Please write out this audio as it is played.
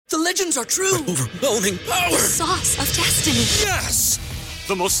The legends are true. Overwhelming power! Sauce of destiny. Yes!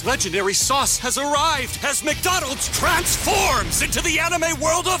 The most legendary sauce has arrived as McDonald's transforms into the anime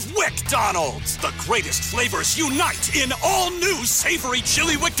world of WickDonald's. The greatest flavors unite in all new savory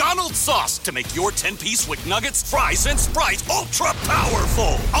chili McDonald's sauce to make your 10-piece Wick Nuggets, fries, and Sprite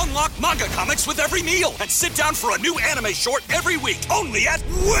ultra-powerful. Unlock manga comics with every meal and sit down for a new anime short every week only at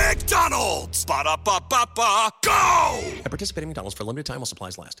WickDonald's. Ba-da-ba-ba-ba, go! At participating McDonald's for a limited time while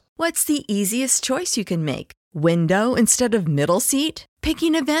supplies last. What's the easiest choice you can make? Window instead of middle seat?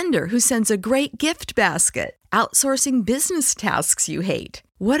 Picking a vendor who sends a great gift basket? Outsourcing business tasks you hate?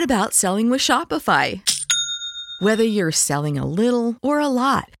 What about selling with Shopify? Whether you're selling a little or a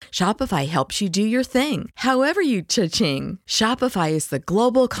lot, Shopify helps you do your thing, however you cha-ching. Shopify is the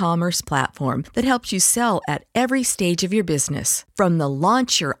global commerce platform that helps you sell at every stage of your business. From the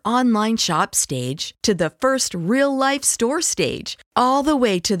launch your online shop stage to the first real-life store stage, all the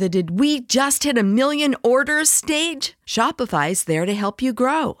way to the did we just hit 1 million orders stage. Shopify's there to help you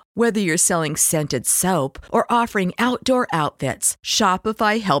grow. Whether you're selling scented soap or offering outdoor outfits,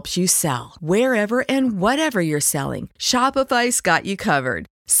 Shopify helps you sell. Wherever and whatever you're selling, Shopify's got you covered.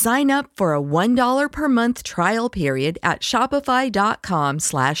 Sign up for a $1 per month trial period at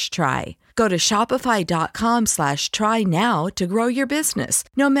shopify.com/try. Go to shopify.com/try now to grow your business,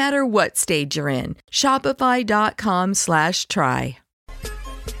 no matter what stage you're in. Shopify.com/try.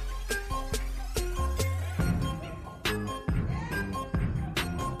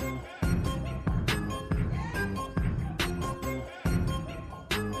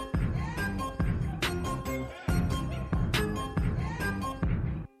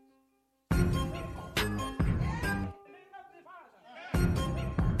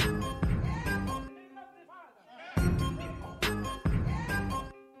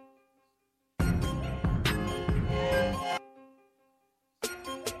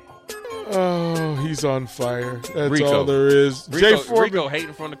 Oh, he's on fire. That's Rico. all there is. Jay Foreman. Rico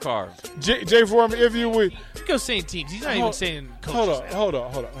hating from the car. Jay Foreman, if you would. Rico's saying teams. He's not even saying coaches. Hold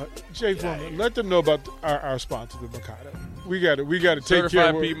on. Jay Foreman, let them know about our sponsor, the Mikado. We got to take care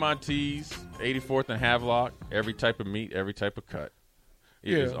Certified of Piedmontese, 84th and Havelock. Every type of meat, every type of cut.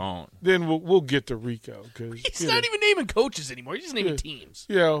 It is on. Then we'll get to Rico. He's not even naming coaches anymore. He's just naming teams.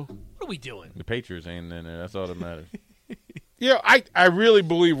 Yeah. What are we doing? The Patriots ain't in there. That's all that matters. Yeah, I really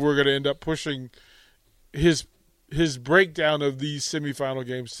believe we're going to end up pushing his breakdown of these semifinal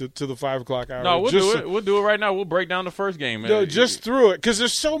games to the 5 o'clock hour. No, we'll do it. We'll do it right now. We'll break down the first game. No, just through it because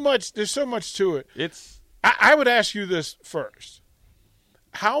there's so much to it. I would ask you this first: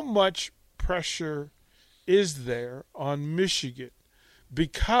 how much pressure is there on Michigan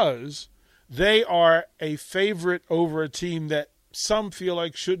because they are a favorite over a team that some feel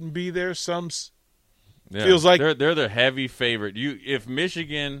like shouldn't be there, some. Yeah, feels like they're the heavy favorite. If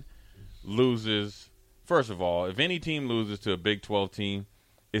Michigan loses, first of all, if any team loses to a Big 12 team,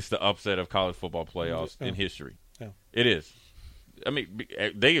 it's the upset of college football playoffs in history. Yeah. It is. I mean,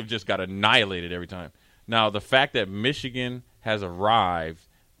 they have just got annihilated every time. Now, the fact that Michigan has arrived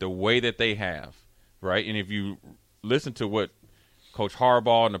the way that they have, right? And if you listen to what Coach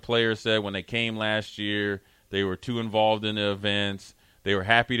Harbaugh and the players said when they came last year, they were too involved in the events. They were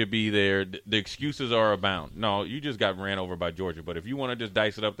happy to be there. The excuses are abound. No, you just got ran over by Georgia. But if you want to just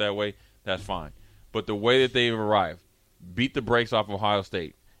dice it up that way, that's fine. But the way that they've arrived, beat the brakes off Ohio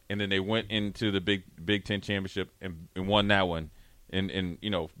State, and then they went into the Big Ten championship and won that one in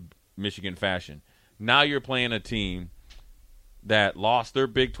Michigan fashion. Now you're playing a team that lost their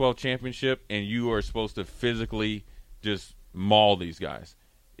Big 12 championship, and you are supposed to physically just maul these guys.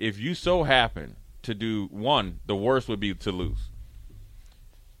 If you so happen to do one, the worst would be to lose.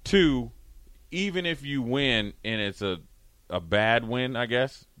 2, even if you win and it's a bad win, I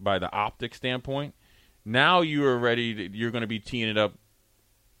guess, by the optic standpoint, now you're going to be teeing it up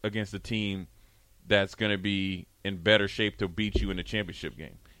against a team that's going to be in better shape to beat you in the championship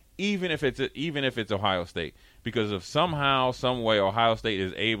game, even if it's Ohio State, because if somehow, some way, Ohio State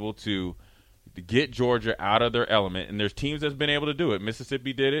is able to get Georgia out of their element, and there's teams that's been able to do it.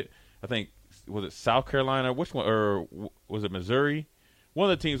 Mississippi did it. I think, was it South Carolina? Which one? Or was it Missouri? One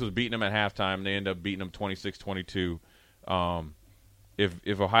of the teams was beating them at halftime. They ended up beating them 26-22.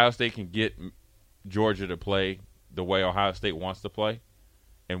 If Ohio State can get Georgia to play the way Ohio State wants to play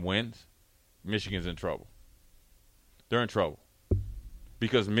and wins, Michigan's in trouble. They're in trouble.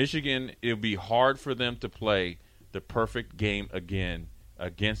 Because Michigan, it'll be hard for them to play the perfect game again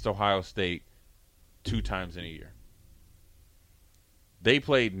against Ohio State 2 times in a year. They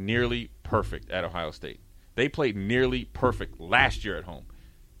played nearly perfect at Ohio State. They played nearly perfect last year at home.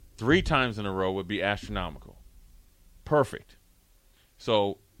 3 times in a row would be astronomical. Perfect.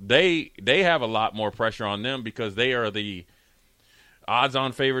 So they have a lot more pressure on them because they are the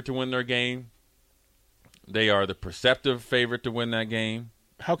odds-on favorite to win their game. They are the perceptive favorite to win that game.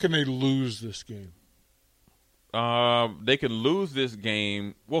 How can they lose this game? They can lose this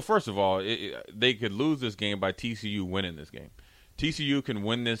game. Well, first of all, they could lose this game by TCU winning this game. TCU can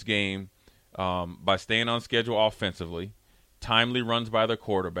win this game by staying on schedule offensively, timely runs by their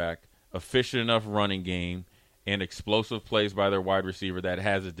quarterback, efficient enough running game, and explosive plays by their wide receiver that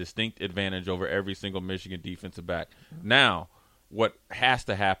has a distinct advantage over every single Michigan defensive back. Now, what has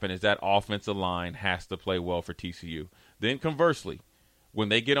to happen is that offensive line has to play well for TCU. Then conversely, when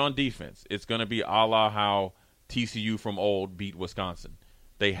they get on defense, it's going to be a la how TCU from old beat Wisconsin.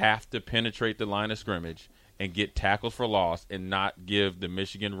 They have to penetrate the line of scrimmage and get tackles for loss and not give the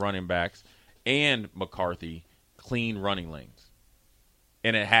Michigan running backs and McCarthy clean running lanes.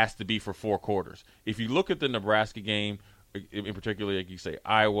 And it has to be for 4 quarters. If you look at the Nebraska game, in particular, like you say,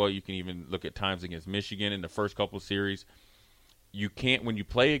 Iowa, you can even look at times against Michigan in the first couple of series. You can't, when you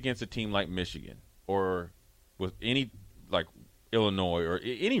play against a team like Michigan or with any, like Illinois or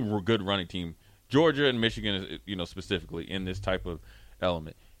any good running team, Georgia and Michigan, specifically in this type of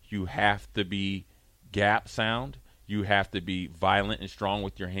element, you have to be gap sound. You have to be violent and strong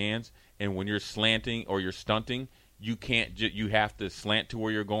with your hands. And when you're slanting or you're stunting, you can't. You have to slant to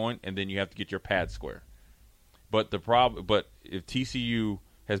where you're going, and then you have to get your pad square. But if TCU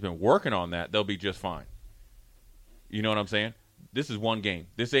has been working on that, they'll be just fine. You know what I'm saying? This is one game.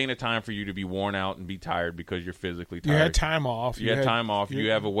 This ain't a time for you to be worn out and be tired because you're physically tired. You had time off. You had time off. You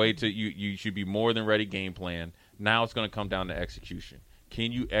have a way to you should be more than ready game plan. Now it's going to come down to execution.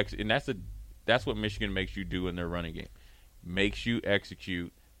 Can you and that's what Michigan makes you do in their running game. Makes you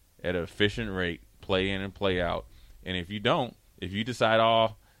execute at an efficient rate, play in and play out. And if you don't, if you decide,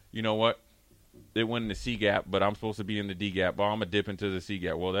 you know what, it went in the C gap, but I'm supposed to be in the D gap. I'm going to dip into the C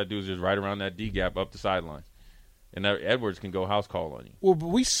gap. Well, that dude's just right around that D gap up the sidelines. And Edwards can go house call on you. Well, but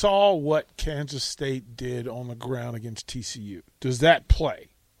we saw what Kansas State did on the ground against TCU. Does that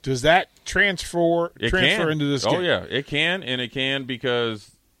play? Does that transfer into this game? Oh, yeah, it can, and it can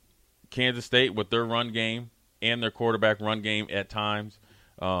because Kansas State with their run game and their quarterback run game at times,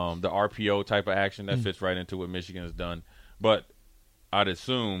 the RPO type of action, that fits right into what Michigan has done. But I'd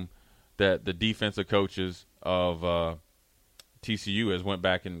assume that the defensive coaches of TCU has went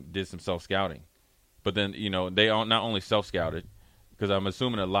back and did some self-scouting. But then, they not only self-scouted, because I'm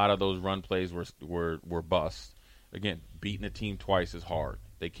assuming a lot of those run plays were busts. Again, beating a team twice is hard.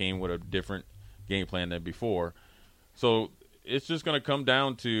 They came with a different game plan than before. So it's just going to come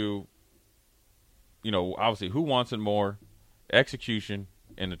down to, obviously who wants it more, execution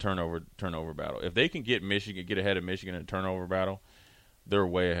and the turnover battle. If they can get ahead of Michigan in a turnover battle, they're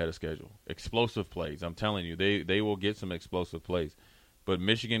way ahead of schedule. Explosive plays. I'm telling you, they will get some explosive plays. But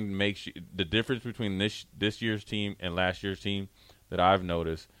Michigan makes the difference between this year's team and last year's team that I've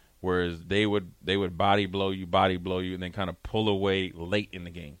noticed, whereas they would body blow you, and then kind of pull away late in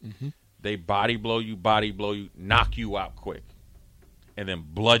the game. Mm-hmm. They body blow you, knock you out quick, and then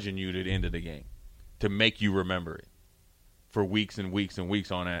bludgeon you to the end of the game to make you remember it for weeks and weeks and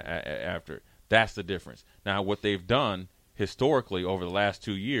weeks on after. That's the difference. Now, what they've done historically over the last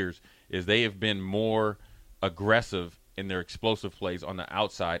 2 years is they have been more aggressive in their explosive plays on the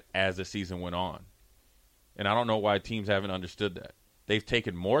outside as the season went on. And I don't know why teams haven't understood that. They've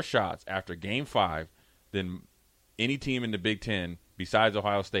taken more shots after Game 5 than any team in the Big Ten besides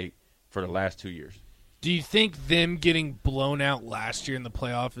Ohio State for the last 2 years. Do you think them getting blown out last year in the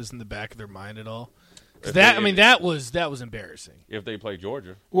playoff is in the back of their mind at all? That was embarrassing. If they play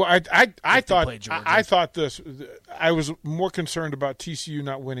Georgia. Well, I thought I was more concerned about TCU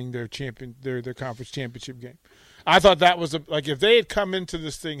not winning their conference championship game. I thought that was if they had come into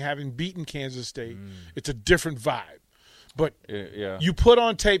this thing having beaten Kansas State, it's a different vibe. But you put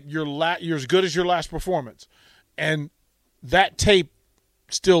on tape you're as good as your last performance, and that tape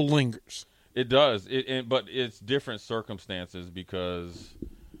still lingers. It does, but it's different circumstances because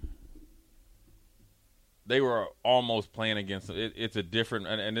they were almost playing against them. It's a different,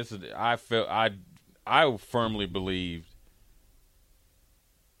 and this is I firmly believed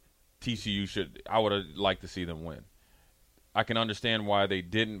TCU I would have liked to see them win. I can understand why they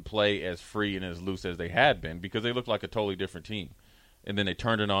didn't play as free and as loose as they had been because they looked like a totally different team. And then they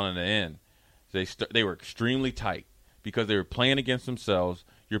turned it on in the end. They were extremely tight because they were playing against themselves.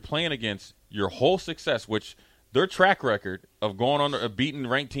 You're playing against your whole success, which their track record of going on beating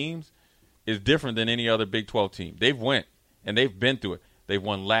ranked teams is different than any other Big 12 team. They've went, and they've been through it. They've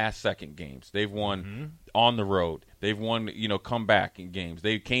won last-second games. They've won on the road. They've won, comeback in games.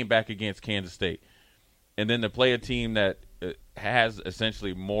 They came back against Kansas State. And then to play a team that has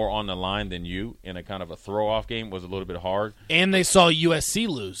essentially more on the line than you in a kind of a throw-off game was a little bit hard. And they saw USC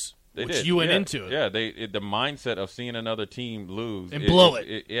lose, which you went into it. Yeah, the mindset of seeing another team lose. And blow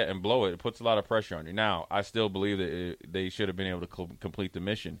it. And blow it. It puts a lot of pressure on you. Now, I still believe that they should have been able to complete the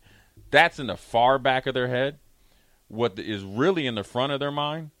mission. That's in the far back of their head. What is really in the front of their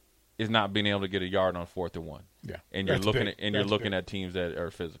mind is not being able to get a yard on 4th and 1. Yeah, and you're looking at teams that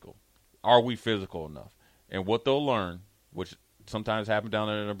are physical. Are we physical enough? And what they'll learn, which sometimes happens down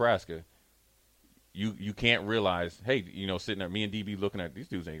there in Nebraska, you can't realize, hey, sitting there, me and DB looking at these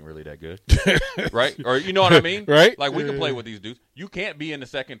dudes ain't really that good, right? Or you know what I mean, right? Like we can play with these dudes. You can't be in the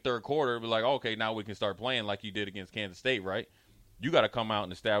second, third quarter, be like, okay, now we can start playing like you did against Kansas State, right? You got to come out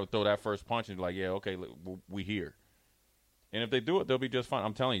and throw that first punch and be like, yeah, okay, we here. And if they do it, they'll be just fine.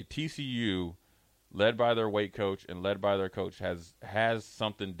 I'm telling you, TCU, led by their weight coach and led by their coach, has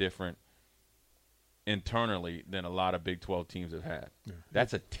something different internally than a lot of Big 12 teams have had. Yeah.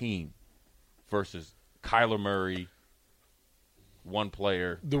 That's a team versus Kyler Murray, one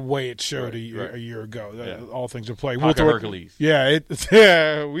player. The way it showed a year ago. All things in play. Hercules. Yeah,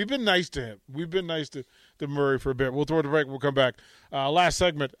 we've been nice to him. We've been nice to Murray for a bit. We'll throw the break. We'll come back. Last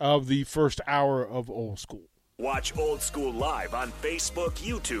segment of the first hour of Old School. Watch Old School live on Facebook,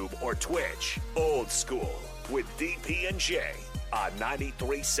 YouTube, or Twitch. Old School with DP and J on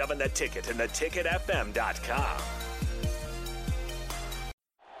 93.7 The Ticket and theticketfm.com.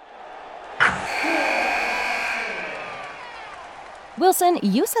 Wilson,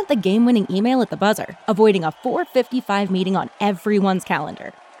 you sent the game-winning email at the buzzer, avoiding a 4:55 meeting on everyone's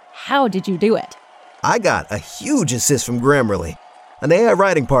calendar. How did you do it? I got a huge assist from Grammarly, an AI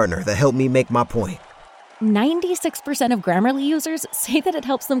writing partner that helped me make my point. 96% of Grammarly users say that it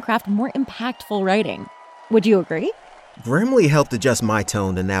helps them craft more impactful writing. Would you agree? Grammarly helped adjust my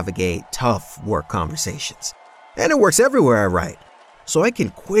tone to navigate tough work conversations. And it works everywhere I write, so I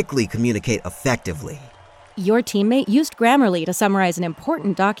can quickly communicate effectively. Your teammate used Grammarly to summarize an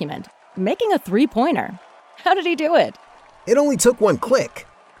important document, making a 3-pointer. How did he do it? It only took one click.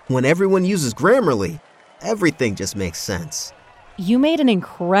 When everyone uses Grammarly, everything just makes sense. You made an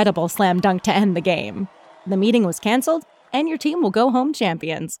incredible slam dunk to end the game. The meeting was canceled, and your team will go home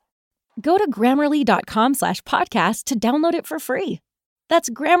champions. Go to Grammarly.com/podcast to download it for free. That's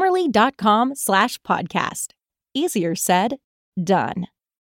Grammarly.com/podcast. Easier said, done.